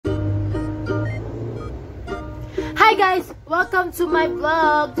Hi guys, welcome to my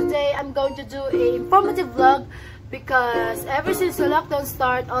vlog. Today I'm going to do a informative vlog because ever since the lockdown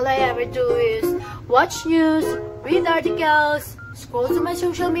started, all I ever do is watch news, read articles, scroll to my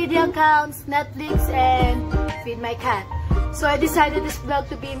social media accounts, Netflix, and feed my cat. So I decided this vlog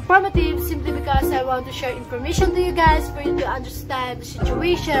to be informative simply because I want to share information to you guys for you to understand the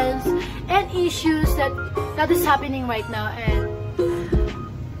situations and issues that is happening right now. And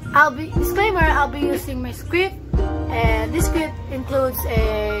disclaimer, I'll be using my script, and this script includes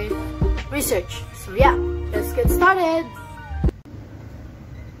a research. So yeah, let's get started.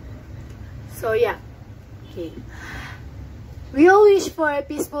 So yeah, okay. We all wish for a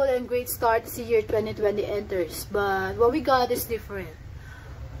peaceful and great start as the year 2020 enters, but what we got is different.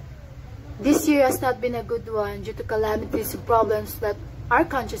 This year has not been a good one due to calamities and problems that our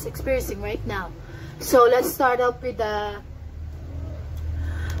country is experiencing right now. So let's start up with the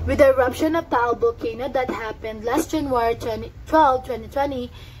eruption of the volcano that happened last January 12,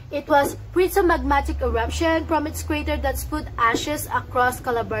 2020. It was magmatic eruption from its crater that spewed ashes across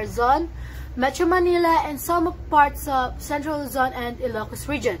Calabarzon, Metro Manila, and some parts of Central Luzon and Ilocos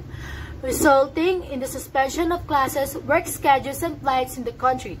region, resulting in the suspension of classes, work schedules, and flights in the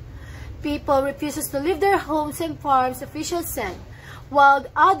country. People refuses to leave their homes and farms, officials said, while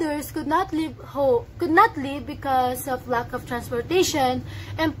others could not leave because of lack of transportation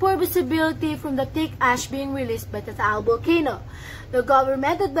and poor visibility from the thick ash being released by the Taal volcano. The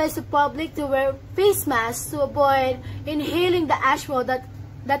government advised the public to wear face masks to avoid inhaling the ash flow that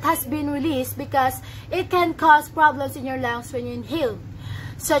has been released because it can cause problems in your lungs when you inhale,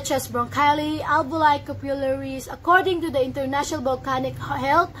 such as bronchitis, alveoli, capillaries, according to the International Volcanic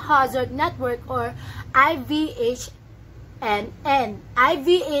Health Hazard Network, or IVHN.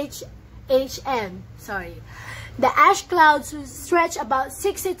 The ash clouds stretch about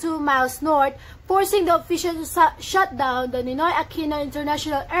 62 miles north, forcing the officials to shut down the Ninoy Aquino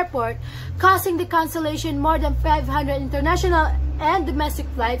International Airport, causing the cancellation more than 500 international and domestic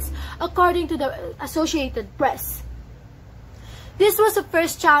flights, according to the Associated Press. This was the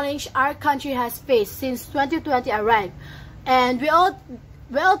first challenge our country has faced since 2020 arrived, and we all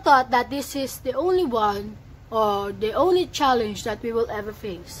thought that this is the only one or the only challenge that we will ever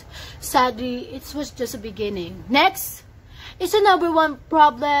face. Sadly, it was just a beginning. Next is the number one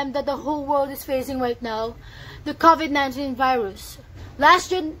problem that the whole world is facing right now, the COVID-19 virus. Last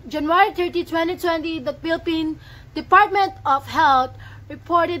January 30, 2020, the Philippine Department of Health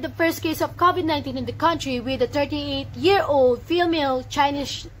reported the first case of COVID-19 in the country, with a 38-year-old female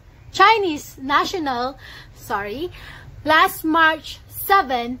Chinese national. Last March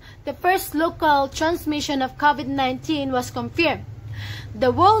 7, the first local transmission of COVID-19 was confirmed.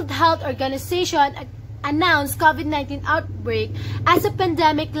 The World Health Organization announced COVID-19 outbreak as a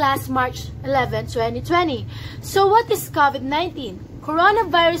pandemic last March 11, 2020. So what is COVID-19?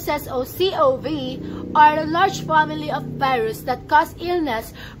 Coronaviruses, or COV, are a large family of viruses that cause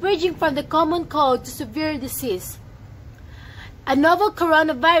illness, ranging from the common cold to severe disease. A novel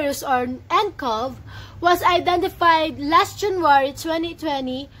coronavirus, or nCoV, was identified last January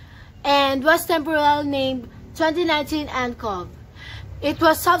 2020 and was temporarily named 2019 nCoV. It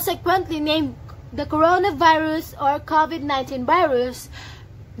was subsequently named the coronavirus, or COVID-19 virus.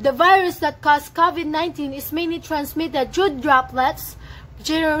 The virus that caused COVID-19 is mainly transmitted through droplets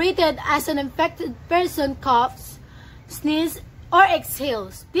generated as an infected person coughs, sneezes, or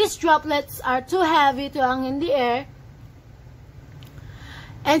exhales. These droplets are too heavy to hang in the air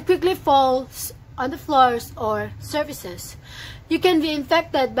and quickly falls on the floors or surfaces. You can be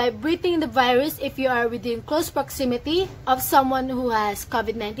infected by breathing the virus if you are within close proximity of someone who has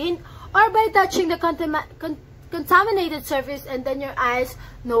COVID-19, or by touching the contaminated surface and then your eyes,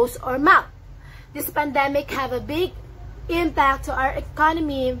 nose, or mouth. This pandemic have a big impact to our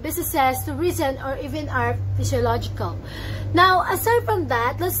economy, businesses, tourism, or even our physiological. Now, aside from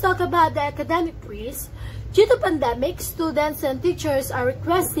that, let's talk about the academic freeze. Due to pandemic, students and teachers are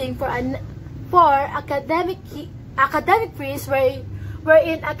requesting for academic freeze,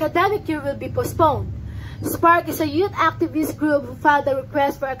 wherein academic year will be postponed. Spark is a youth activist group who filed a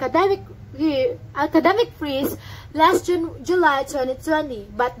request for academic freeze last July 2020,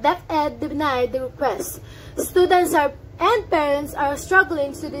 but DepEd denied the request. Students and parents are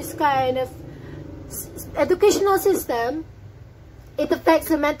struggling to this kind of educational system. It affects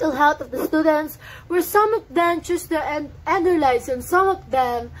the mental health of the students, where some of them choose to end their lives, and some of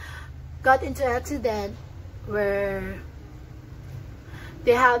them got into accident where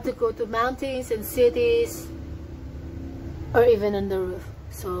they have to go to mountains and cities, or even on the roof.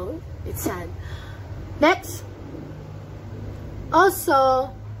 So it's sad. Next, also,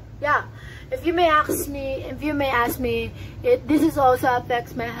 yeah, if you may ask me, this is also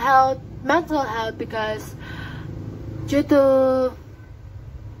affects my health, mental health, because due to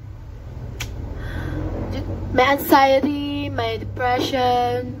my anxiety, my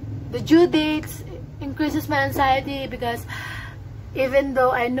depression, the due dates increases my anxiety, because even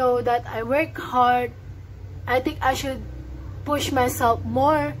though I know that I work hard, I think I should push myself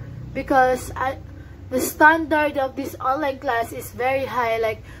more, because the standard of this online class is very high.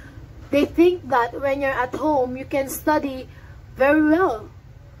 Like, they think that when you're at home, you can study very well.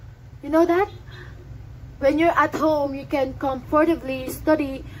 You know that? When you're at home, you can comfortably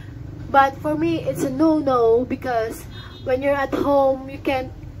study. But for me, it's a no-no, because when you're at home, you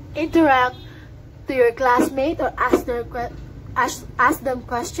can interact to your classmate or ask them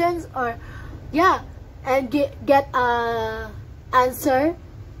questions, or yeah, and get a answer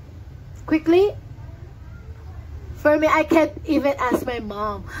quickly. For me, I can't even ask my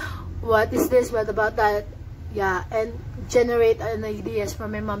mom, what is this, what about that, yeah, and generate an ideas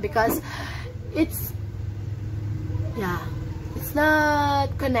from my mom, because it's not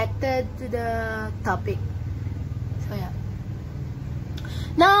connected to the topic. So yeah.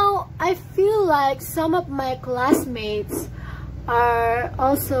 Now I feel like some of my classmates are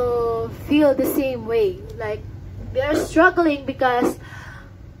also feel the same way, like they're struggling because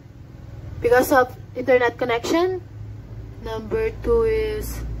of internet connection. Number 2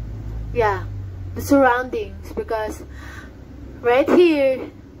 is the surroundings, because right here,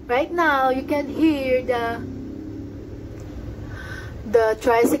 right now, you can hear the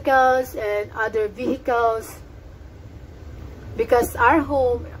tricycles and other vehicles, because our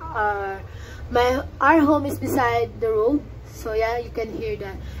home is beside the road. So yeah, you can hear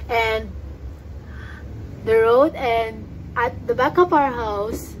that, and the road, and at the back of our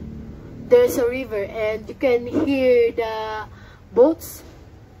house there's a river, and you can hear the boats,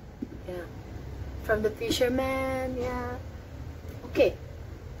 from the fishermen. Okay,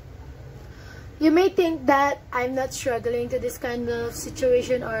 you may think that I'm not struggling to this kind of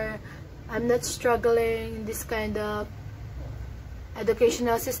situation, or I'm not struggling in this kind of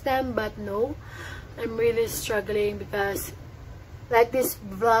educational system, but no, I'm really struggling, because like this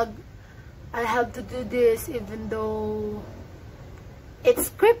vlog, I have to do this even though it's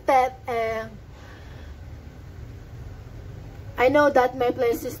scripted, and I know that my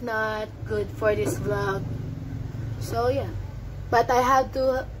place is not good for this vlog. So yeah, but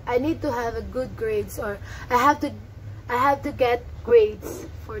I need to have a good grades, or I have to get grades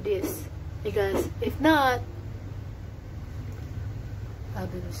for this, because if not, I'll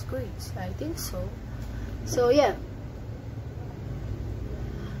lose grades. I think so. So yeah.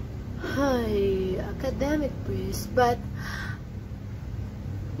 Hi, academic quiz. But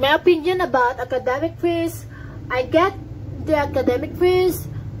my opinion about academic quiz, I get the academic quiz,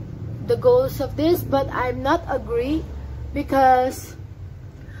 the goals of this, but I'm not agree, because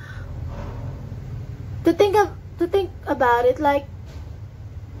to think about it, like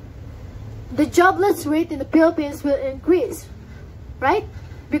the jobless rate in the Philippines will increase, right?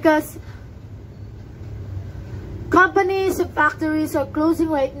 Because companies and factories are closing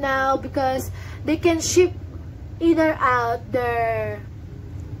right now, because they can ship either out their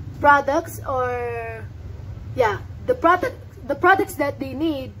products, or the products that they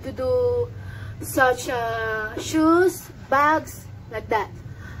need to do, such shoes, bags, like that.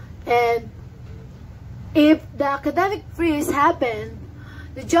 And if the academic freeze happened,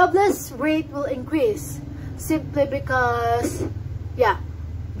 the jobless rate will increase, simply because the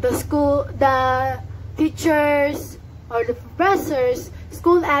teachers or the professors,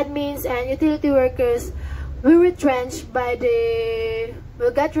 school admins, and utility workers will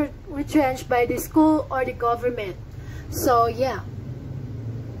get retrenched by the school or the government. So yeah,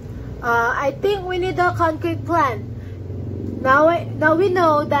 I think we need a concrete plan. Now we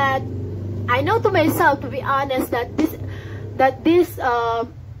know that, I know to myself, to be honest, that this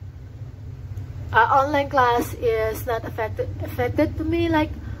online class is not affected to me.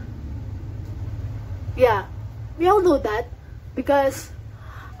 Like, yeah, we all know that, because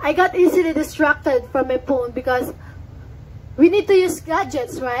I got easily distracted from my phone, because we need to use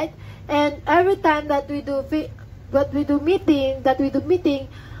gadgets, right? And every time that we do meeting,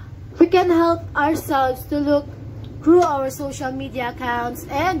 we can help ourselves to look through our social media accounts,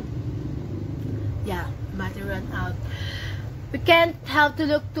 and battery run out. We can't help to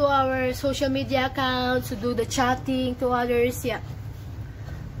look to our social media accounts, to do the chatting to others.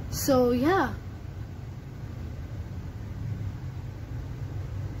 So yeah.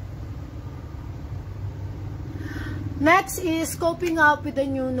 Next is coping up with the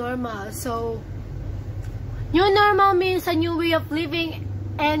new normal. So, new normal means a new way of living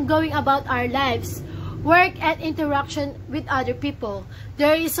and going about our lives, work, and interaction with other people.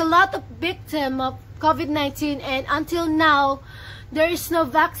 There is a lot of victims of COVID-19, and until now, there is no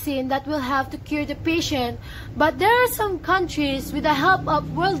vaccine that will have to cure the patient. But there are some countries, with the help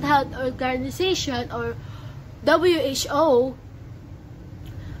of World Health Organization or WHO,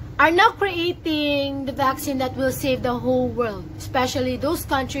 are now creating the vaccine that will save the whole world, especially those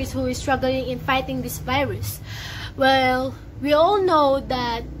countries who is struggling in fighting this virus. Well, we all know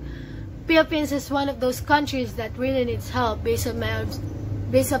that Philippines is one of those countries that really needs help. Based on my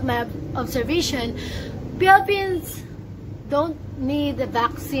observation, Philippines don't need the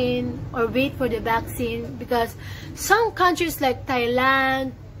vaccine or wait for the vaccine, because some countries like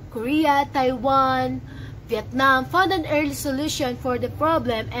Thailand, Korea, Taiwan, Vietnam found an early solution for the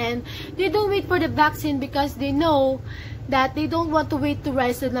problem, and they don't wait for the vaccine because they know that they don't want to wait to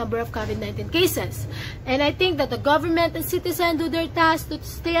rise the number of COVID-19 cases. And I think that the government and citizens do their task to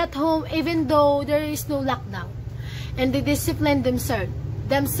stay at home even though there is no lockdown, and they discipline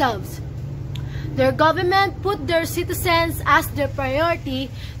themselves. Their government put their citizens as their priority.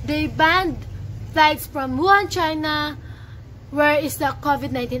 They banned flights from Wuhan, China, where is the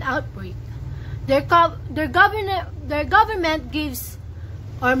COVID-19 outbreak. Their government gives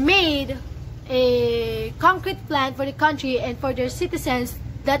or made a concrete plan for the country and for their citizens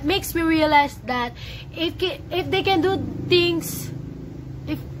that makes me realize that if they can do things,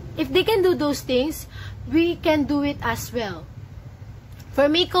 if they can do those things, we can do it as well. For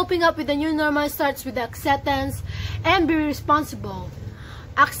me, coping up with the new normal starts with acceptance and be responsible.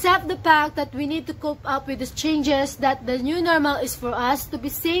 Accept the fact that we need to cope up with the changes, that the new normal is for us to be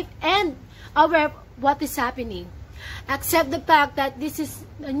safe and aware of what is happening. Accept the fact that this is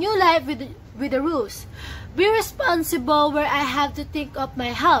a new life with the rules. Be responsible where I have to think of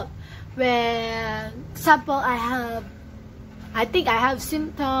my health. Where, example, I think I have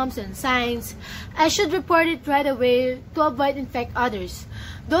symptoms and signs, I should report it right away to avoid infect others.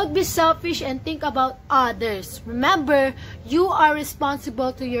 Don't be selfish and think about others. Remember, you are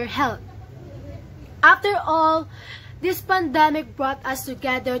responsible to your health. After all, this pandemic brought us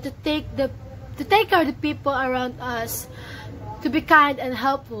together to take care of the people around us, to be kind and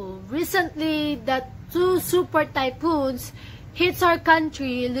helpful. Recently, that 2 super typhoons hits our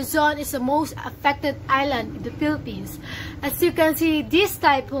country. Luzon is the most affected island in the Philippines. As you can see, these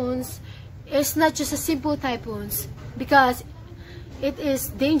typhoons is not just a simple typhoons, because it is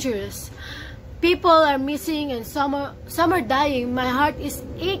dangerous. People are missing and some are dying. My heart is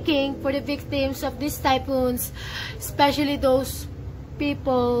aching for the victims of these typhoons, especially those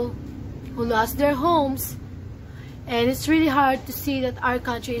people who lost their homes. And it's really hard to see that our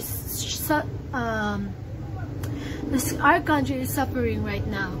country is suffering right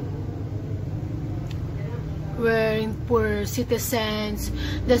now. Wherein poor citizens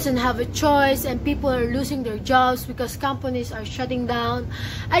doesn't have a choice, and people are losing their jobs because companies are shutting down.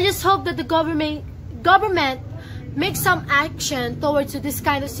 I just hope that the government makes some action towards this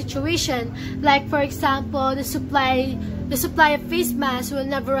kind of situation. Like, for example, the supply of face masks will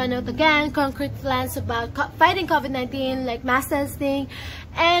never run out again. Concrete plans about fighting COVID-19, like mass testing,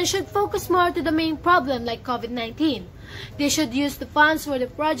 and should focus more to the main problem, like COVID-19. They should use the funds for the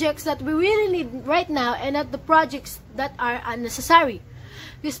projects that we really need right now, and not the projects that are unnecessary.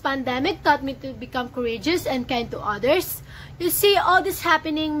 This pandemic taught me to become courageous and kind to others. You see, all this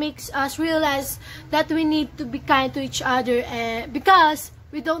happening makes us realize that we need to be kind to each other, because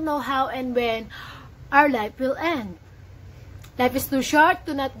we don't know how and when our life will end. Life is too short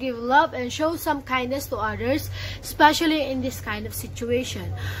to not give love and show some kindness to others, especially in this kind of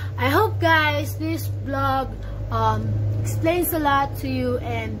situation. I hope, guys, this vlog explains a lot to you,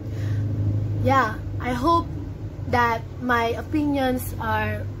 and yeah, I hope that my opinions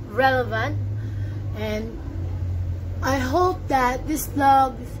are relevant, and I hope that this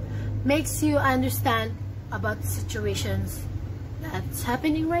vlog makes you understand about the situations that's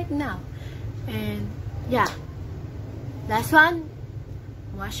happening right now. And yeah, last one,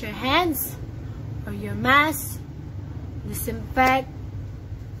 wash your hands or your mask, disinfect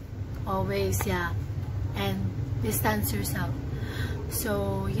always, yeah, and distance yourself.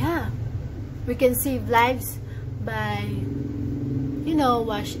 So yeah, we can save lives by, you know,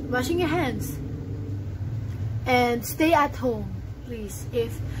 washing your hands. And stay at home, please.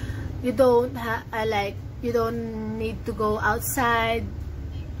 If you don't you don't need to go outside,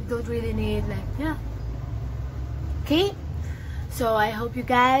 you don't really need, like, yeah. Okay, so I hope you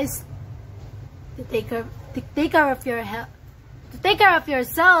guys to take care of your health, to take care of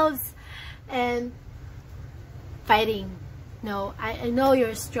yourselves, and fighting. No, I know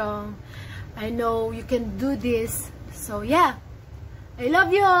you're strong. I know you can do this. So yeah, I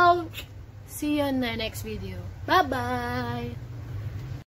love you all. See you in the next video. Bye-bye.